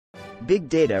Big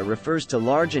data refers to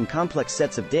large and complex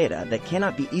sets of data that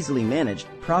cannot be easily managed,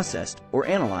 processed, or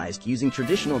analyzed using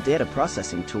traditional data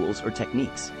processing tools or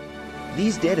techniques.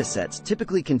 These datasets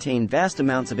typically contain vast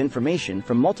amounts of information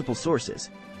from multiple sources,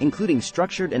 including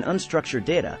structured and unstructured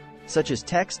data, such as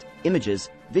text, images,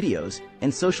 videos,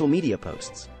 and social media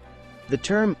posts. The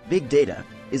term big data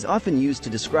is often used to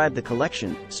describe the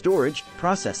collection, storage,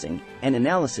 processing, and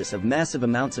analysis of massive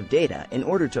amounts of data in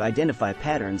order to identify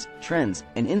patterns, trends,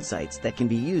 and insights that can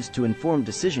be used to inform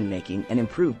decision-making and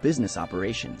improve business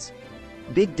operations.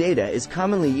 Big data is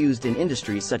commonly used in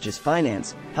industries such as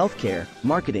finance, healthcare,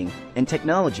 marketing, and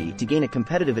technology to gain a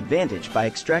competitive advantage by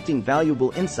extracting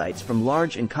valuable insights from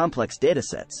large and complex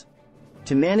datasets.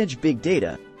 To manage big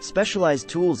data, specialized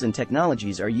tools and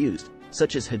technologies are used,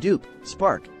 such as Hadoop,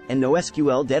 Spark, and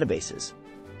NoSQL databases.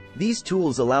 These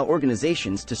tools allow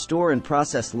organizations to store and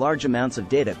process large amounts of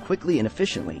data quickly and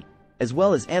efficiently, as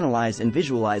well as analyze and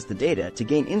visualize the data to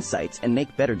gain insights and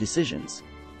make better decisions.